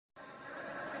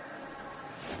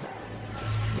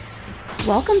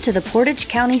Welcome to the Portage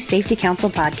County Safety Council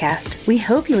podcast. We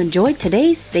hope you enjoyed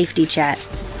today's safety chat.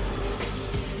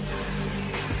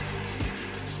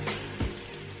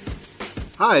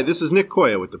 Hi, this is Nick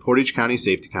Koya with the Portage County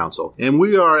Safety Council, and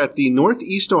we are at the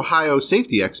Northeast Ohio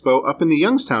Safety Expo up in the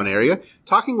Youngstown area,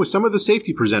 talking with some of the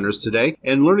safety presenters today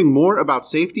and learning more about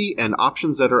safety and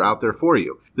options that are out there for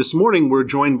you. This morning, we're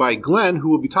joined by Glenn, who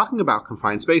will be talking about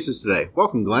confined spaces today.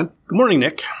 Welcome, Glenn. Good morning,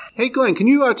 Nick. Hey, Glenn, can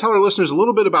you tell our listeners a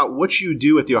little bit about what you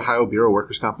do at the Ohio Bureau of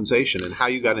Workers' Compensation and how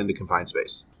you got into confined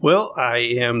space? Well, I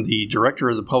am the director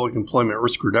of the Public Employment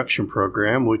Risk Reduction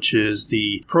Program, which is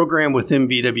the program within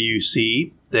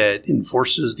BWC that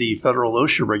enforces the federal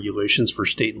OSHA regulations for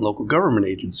state and local government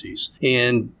agencies.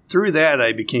 And through that,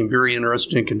 I became very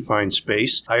interested in confined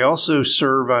space. I also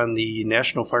serve on the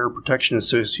National Fire Protection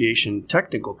Association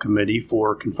Technical Committee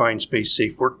for Confined Space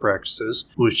Safe Work Practices,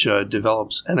 which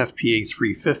develops NFPA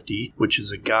 350, which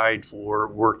is a guide for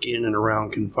work in and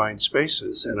around confined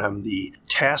spaces. And I'm the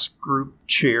task group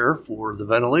chair for the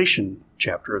ventilation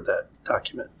chapter of that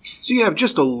document. So you have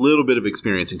just a little bit of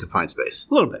experience in confined space.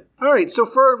 A little bit. All right. So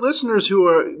for our listeners who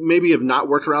are maybe have not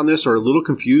worked around this or are a little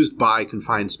confused by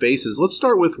confined spaces, let's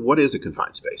start with what is a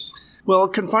confined space? Well,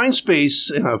 confined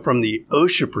space, from the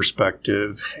OSHA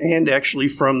perspective, and actually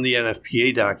from the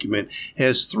NFPA document,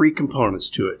 has three components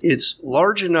to it. It's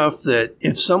large enough that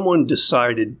if someone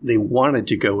decided they wanted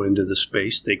to go into the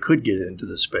space, they could get into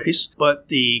the space. But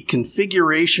the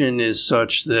configuration is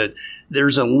such that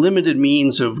there's a limited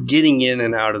means of getting in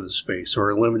and out of the space,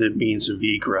 or a limited means of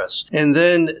egress. And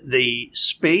then the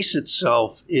space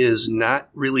itself is not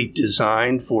really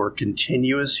designed for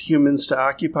continuous humans to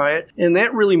occupy it. And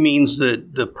that really means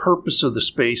that the purpose of the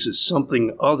space is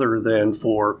something other than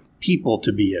for people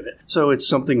to be in it. So it's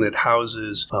something that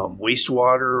houses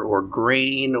wastewater or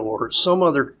grain or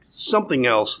something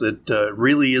else that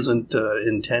really isn't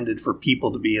intended for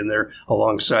people to be in there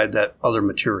alongside that other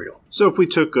material. So if we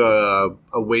took a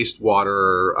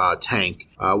wastewater tank,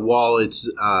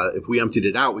 if we emptied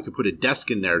it out, we could put a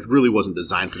desk in there. It really wasn't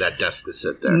designed for that desk to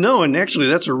sit there. No, and actually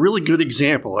that's a really good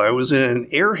example. I was in an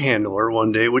air handler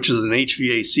one day, which is an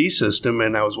HVAC system,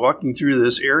 and I was walking through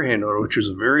this air handler, which was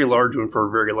a very large one for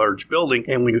a very large building,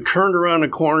 and we turned around a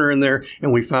corner in there,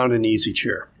 and we found an easy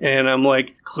chair. And I'm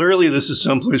like, clearly this is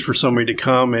someplace for somebody to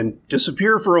come and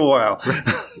disappear for a while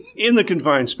in the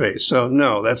confined space. So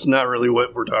no, that's not really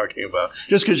what we're talking about.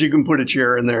 Just because you can put a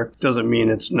chair in there doesn't mean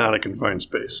it's not a confined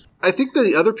space. I think that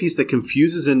the other piece that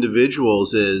confuses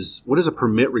individuals is, what does a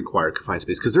permit require confined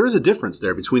space? Because there is a difference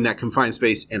there between that confined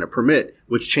space and a permit,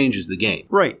 which changes the game.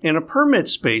 Right. In a permit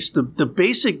space, the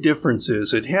basic difference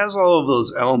is it has all of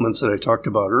those elements that I talked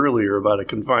about earlier about a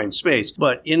confined space.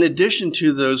 But in addition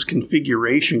to those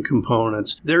configuration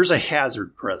components, there's a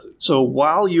hazard present. So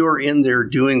while you're in there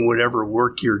doing whatever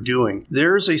work you're doing,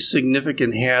 there's a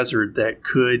significant hazard that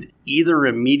could either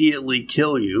immediately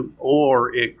kill you,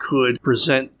 or it could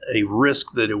present a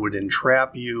risk that it would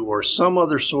entrap you, or some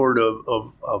other sort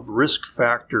of risk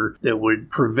factor that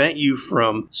would prevent you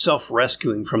from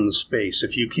self-rescuing from the space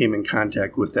if you came in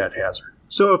contact with that hazard.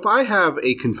 So if I have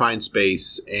a confined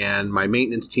space and my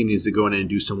maintenance team needs to go in and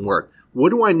do some work,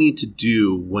 what do I need to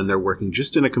do when they're working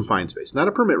just in a confined space? Not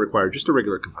a permit required, just a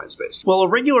regular confined space. Well, a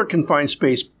regular confined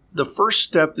space, the first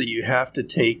step that you have to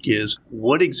take is,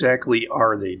 what exactly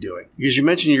are they doing? Because you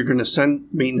mentioned you're going to send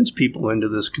maintenance people into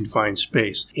this confined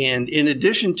space. And in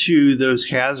addition to those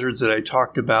hazards that I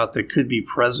talked about that could be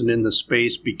present in the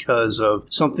space because of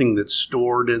something that's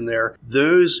stored in there,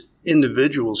 those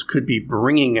individuals could be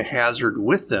bringing a hazard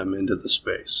with them into the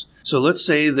space. So let's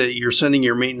say that you're sending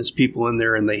your maintenance people in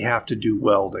there and they have to do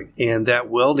welding. And that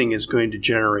welding is going to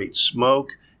generate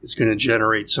smoke. It's going to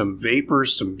generate some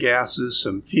vapors, some gases,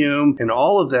 some fume, and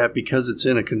all of that, because it's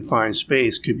in a confined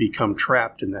space, could become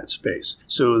trapped in that space.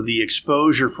 So the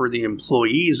exposure for the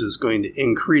employees is going to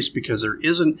increase because there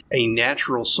isn't a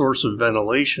natural source of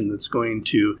ventilation that's going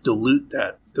to dilute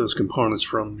those components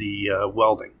from the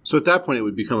welding. So at that point, it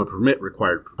would become a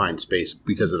permit-required confined space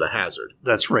because of the hazard.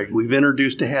 That's right. We've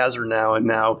introduced a hazard now, and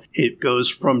now it goes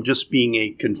from just being a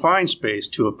confined space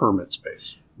to a permit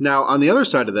space. Now, on the other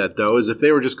side of that, though, is if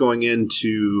they were just going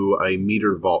into a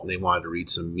meter vault and they wanted to read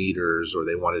some meters, or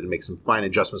they wanted to make some fine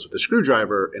adjustments with a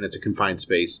screwdriver, and it's a confined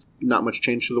space, not much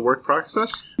change to the work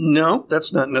process? No,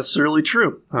 that's not necessarily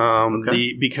true.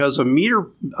 Okay. Because a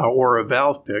meter or a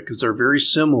valve pit, because they're very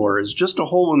similar, is just a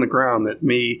hole in the ground that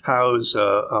may house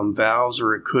valves,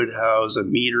 or it could house a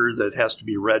meter that has to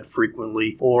be read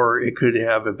frequently, or it could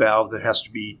have a valve that has to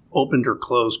be opened or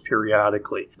closed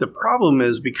periodically. The problem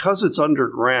is because it's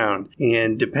underground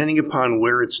and depending upon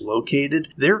where it's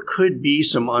located, there could be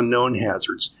some unknown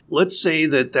hazards. Let's say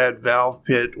that valve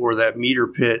pit or that meter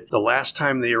pit, the last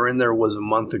time they were in there was a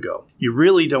month ago. You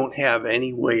really don't have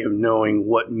any way of knowing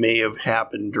what may have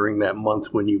happened during that month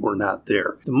when you were not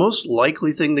there. The most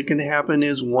likely thing that can happen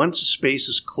is once a space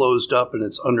is closed up and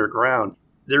it's underground,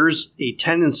 there's a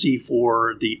tendency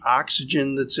for the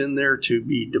oxygen that's in there to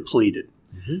be depleted.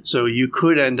 So you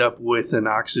could end up with an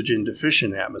oxygen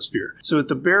deficient atmosphere. So at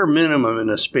the bare minimum in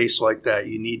a space like that,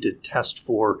 you need to test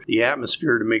for the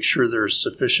atmosphere to make sure there's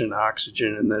sufficient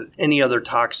oxygen and that any other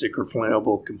toxic or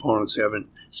flammable components haven't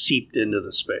seeped into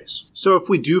the space. So if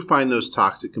we do find those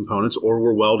toxic components, or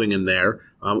we're welding in there,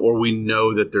 or we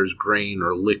know that there's grain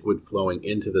or liquid flowing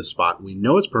into the spot, and we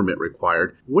know it's permit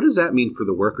required, what does that mean for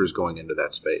the workers going into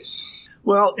that space?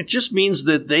 Well, it just means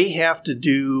that they have to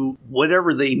do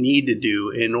whatever they need to do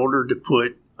in order to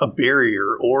put a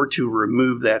barrier or to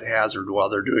remove that hazard while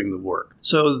they're doing the work.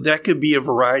 So that could be a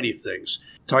variety of things.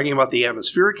 Talking about the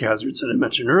atmospheric hazards that I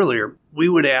mentioned earlier, we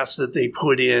would ask that they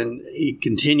put in a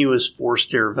continuous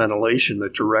forced air ventilation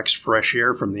that directs fresh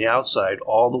air from the outside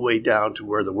all the way down to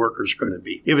where the workers are going to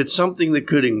be. If it's something that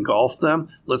could engulf them,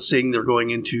 let's say they're going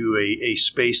into a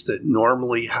space that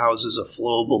normally houses a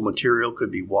flowable material,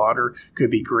 could be water, could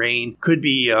be grain, could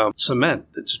be cement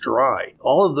that's dry.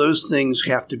 All of those things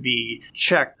have to be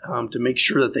checked to make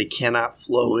sure that they cannot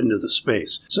flow into the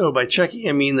space. So by checking,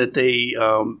 I mean that they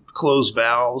close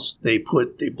valves, they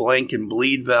blank and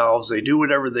bleed valves, they do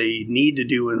whatever they need to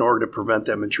do in order to prevent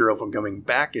that material from coming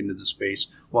back into the space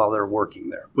while they're working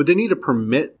there. Would they need a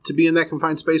permit to be in that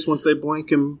confined space once they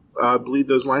blank and bleed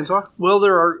those lines off? Well,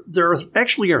 there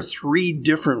actually are three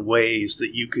different ways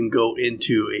that you can go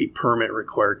into a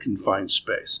permit-required confined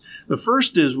space. The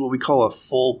first is what we call a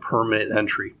full permit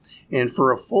entry. And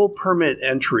for a full permit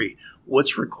entry,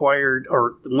 what's required,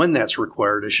 or when that's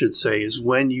required, I should say, is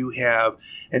when you have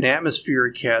an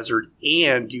atmospheric hazard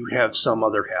and you have some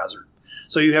other hazard.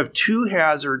 So you have two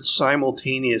hazards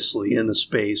simultaneously in a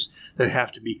space that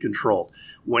have to be controlled.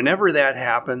 Whenever that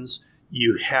happens,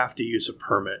 you have to use a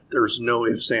permit. There's no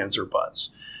ifs, ands, or buts.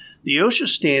 The OSHA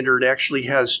standard actually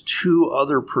has two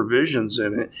other provisions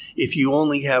in it if you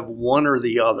only have one or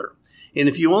the other. And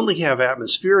if you only have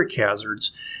atmospheric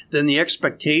hazards, then the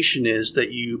expectation is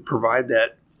that you provide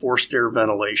that forced air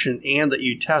ventilation and that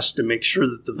you test to make sure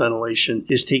that the ventilation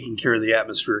is taking care of the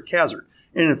atmospheric hazard.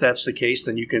 And if that's the case,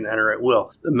 then you can enter at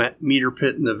will. The meter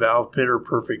pit and the valve pit are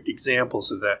perfect examples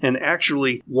of that. And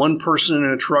actually, one person in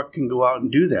a truck can go out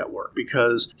and do that work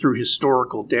because through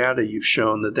historical data, you've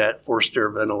shown that forced air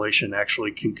ventilation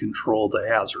actually can control the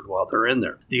hazard while they're in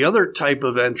there. The other type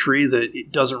of entry that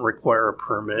it doesn't require a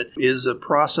permit is a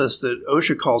process that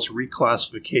OSHA calls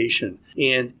reclassification.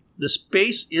 And the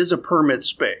space is a permit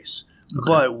space. Okay.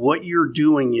 But what you're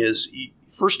doing is,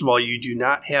 first of all, you do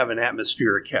not have an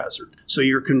atmospheric hazard. So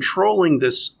you're controlling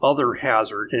this other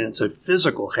hazard, and it's a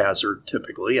physical hazard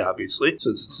typically, obviously,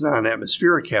 since it's not an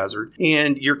atmospheric hazard.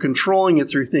 And you're controlling it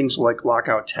through things like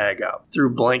lockout, tagout,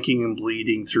 through blanking and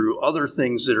bleeding, through other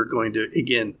things that are going to,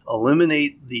 again,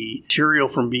 eliminate the material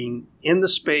from being in the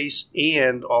space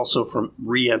and also from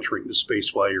re-entering the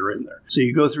space while you're in there. So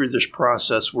you go through this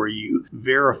process where you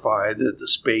verify that the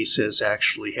space has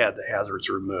actually had the hazards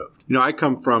removed. You know, I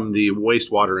come from the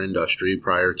wastewater industry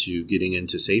prior to getting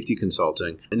into safety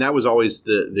consulting, and that was always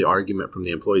the argument from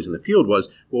the employees in the field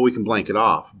was, well, we can blank it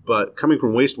off. But coming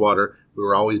from wastewater, we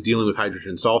were always dealing with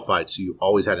hydrogen sulfide, so you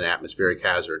always had an atmospheric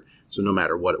hazard. So no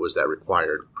matter what, it was that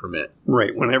required permit.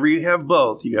 Right. Whenever you have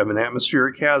both, you have an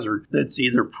atmospheric hazard that's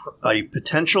either a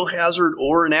potential hazard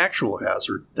or an actual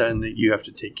hazard, then you have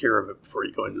to take care of it before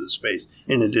you go into the space,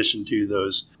 in addition to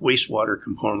those wastewater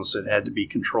components that had to be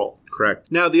controlled. Correct.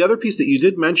 Now, the other piece that you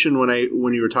did mention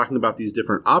when you were talking about these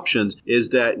different options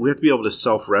is that we have to be able to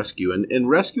self-rescue. And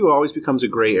rescue always becomes a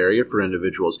gray area for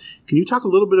individuals. Can you talk a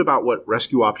little bit about what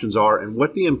rescue options are and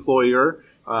what the employer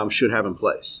should have in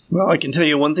place? Well, I can tell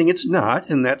you one thing it's not,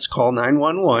 and that's call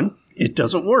 911. It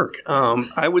doesn't work.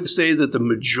 I would say that the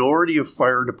majority of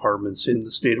fire departments in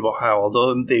the state of Ohio,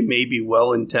 although they may be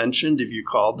well-intentioned if you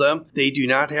called them, they do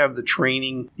not have the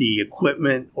training, the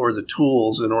equipment, or the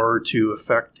tools in order to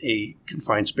effect a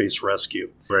confined space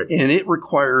rescue. Right. And it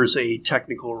requires a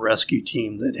technical rescue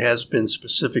team that has been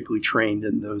specifically trained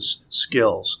in those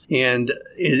skills. And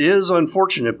it is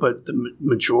unfortunate, but the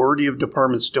majority of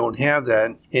departments don't have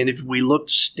that. And if we look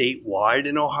statewide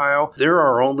in Ohio, there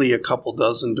are only a couple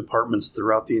dozen departments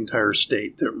throughout the entire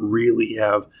state that really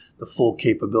have the full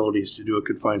capabilities to do a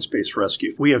confined space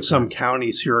rescue. We have some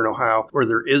counties here in Ohio where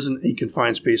there isn't a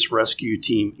confined space rescue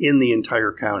team in the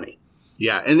entire county.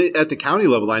 Yeah, and at the county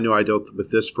level, I know I dealt with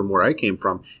this from where I came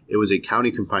from. It was a county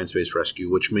confined space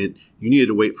rescue, which meant you needed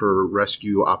to wait for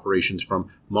rescue operations from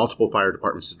multiple fire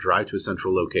departments to drive to a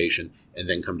central location and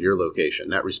then come to your location.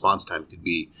 That response time could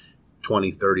be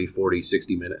 20, 30, 40,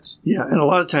 60 minutes. Yeah, and a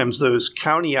lot of times those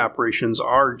county operations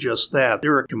are just that.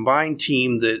 They're a combined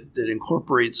team that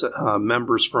incorporates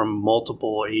members from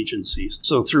multiple agencies.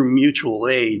 So through mutual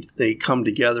aid, they come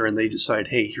together and they decide,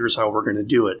 hey, here's how we're going to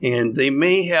do it. And they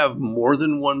may have more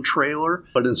than one trailer,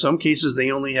 but in some cases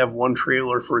they only have one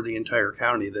trailer for the entire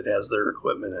county that has their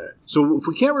equipment in it. So if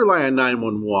we can't rely on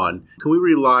 911, can we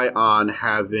rely on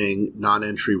having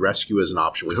non-entry rescue as an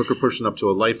option? We hook a person up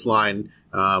to a lifeline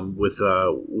with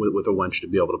a winch to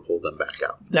be able to pull them back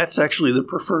out. That's actually the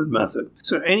preferred method.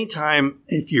 So anytime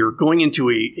if you're going into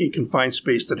a confined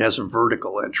space that has a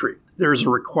vertical entry, there's a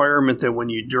requirement that when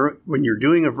you're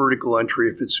doing a vertical entry,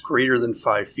 if it's greater than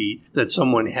 5 feet, that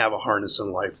someone have a harness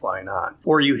and lifeline on,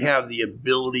 or you have the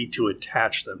ability to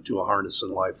attach them to a harness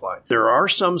and lifeline. There are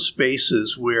some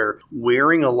spaces where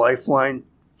wearing a lifeline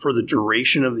for the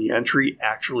duration of the entry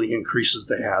actually increases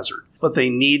the hazard. But they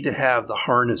need to have the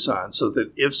harness on so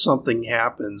that if something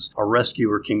happens, a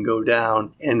rescuer can go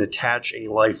down and attach a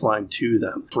lifeline to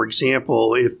them. For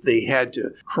example, if they had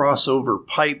to cross over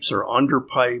pipes or under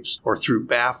pipes or through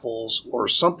baffles or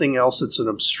something else that's an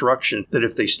obstruction, that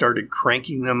if they started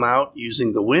cranking them out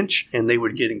using the winch and they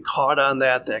would get caught on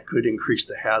that, that could increase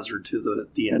the hazard to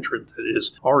the entrant that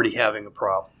is already having a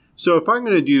problem. So if I'm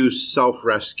going to do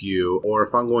self-rescue or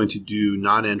if I'm going to do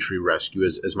non-entry rescue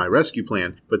as my rescue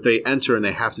plan, but they enter and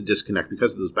they have to disconnect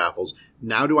because of those baffles,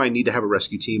 now do I need to have a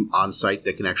rescue team on site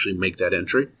that can actually make that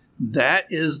entry? That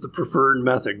is the preferred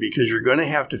method because you're going to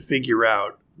have to figure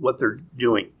out what they're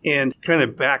doing. And kind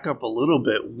of back up a little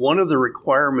bit, one of the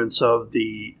requirements of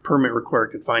the permit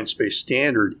required confined space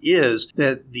standard is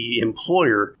that the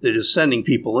employer that is sending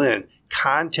people in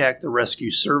contact the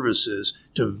rescue services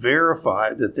to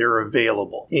verify that they're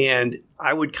available. And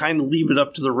I would kind of leave it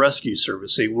up to the rescue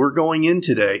service. Say, we're going in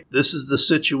today. This is the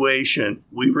situation.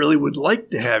 We really would like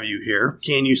to have you here.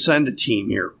 Can you send a team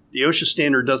here? The OSHA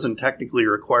standard doesn't technically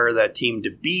require that team to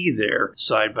be there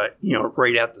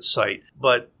right at the site,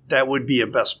 but that would be a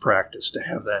best practice to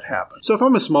have that happen. So if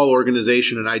I'm a small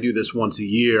organization and I do this once a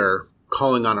year,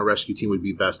 calling on a rescue team would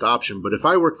be best option. But if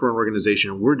I work for an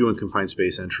organization and we're doing confined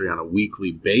space entry on a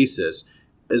weekly basis,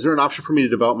 is there an option for me to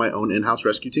develop my own in-house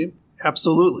rescue team?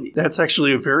 Absolutely. That's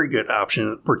actually a very good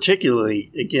option, particularly,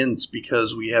 again,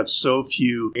 because we have so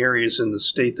few areas in the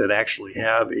state that actually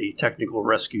have a technical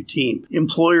rescue team.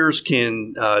 Employers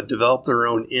can develop their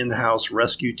own in-house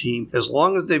rescue team as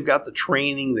long as they've got the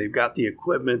training, they've got the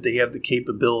equipment, they have the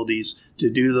capabilities to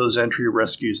do those entry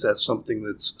rescues. That's something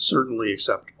that's certainly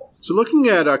acceptable. So looking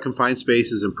at confined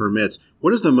spaces and permits,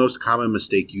 what is the most common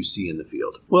mistake you see in the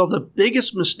field? Well, the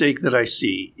biggest mistake that I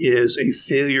see is a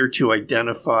failure to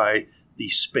identify the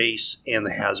space and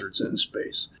the hazards in the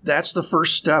space. That's the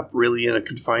first step really in a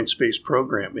confined space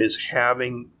program, is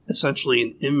having essentially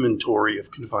an inventory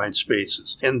of confined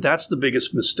spaces. And that's the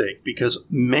biggest mistake because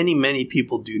many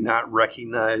people do not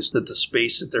recognize that the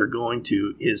space that they're going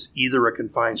to is either a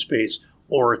confined space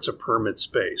or it's a permit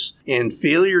space. And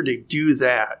failure to do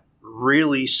that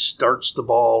really starts the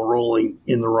ball rolling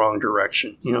in the wrong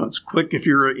direction. It's quick if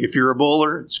you're a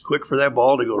bowler, it's quick for that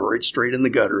ball to go right straight in the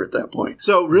gutter at that point.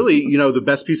 So really, the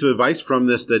best piece of advice from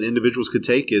this that individuals could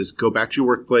take is go back to your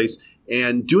workplace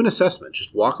and do an assessment.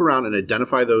 Just walk around and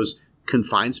identify those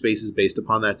confined spaces based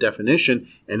upon that definition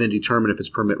and then determine if it's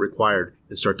permit required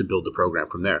and start to build the program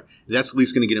from there. And that's at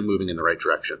least going to get them moving in the right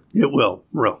direction. It will.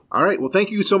 All right. Well, thank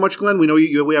you so much, Glenn. We know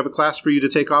we have a class for you to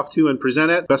take off to and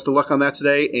present at. Best of luck on that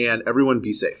today, and everyone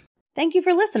be safe. Thank you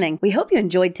for listening. We hope you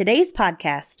enjoyed today's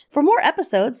podcast. For more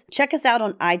episodes, check us out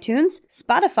on iTunes,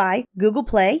 Spotify, Google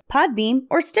Play, Podbean,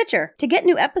 or Stitcher. To get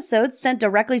new episodes sent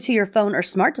directly to your phone or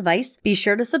smart device, be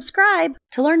sure to subscribe.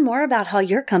 To learn more about how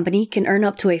your company can earn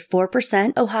up to a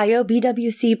 4% Ohio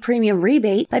BWC premium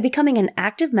rebate by becoming an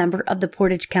active member of the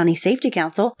Portage County Safety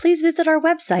Council, please visit our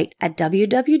website at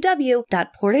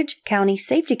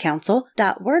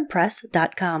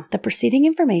www.portagecountysafetycouncil.wordpress.com. The preceding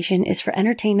information is for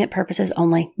entertainment purposes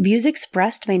only. Views views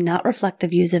expressed may not reflect the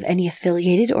views of any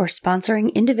affiliated or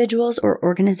sponsoring individuals or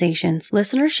organizations.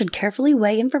 Listeners should carefully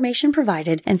weigh information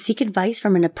provided and seek advice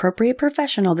from an appropriate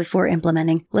professional before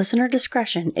implementing. Listener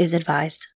discretion is advised.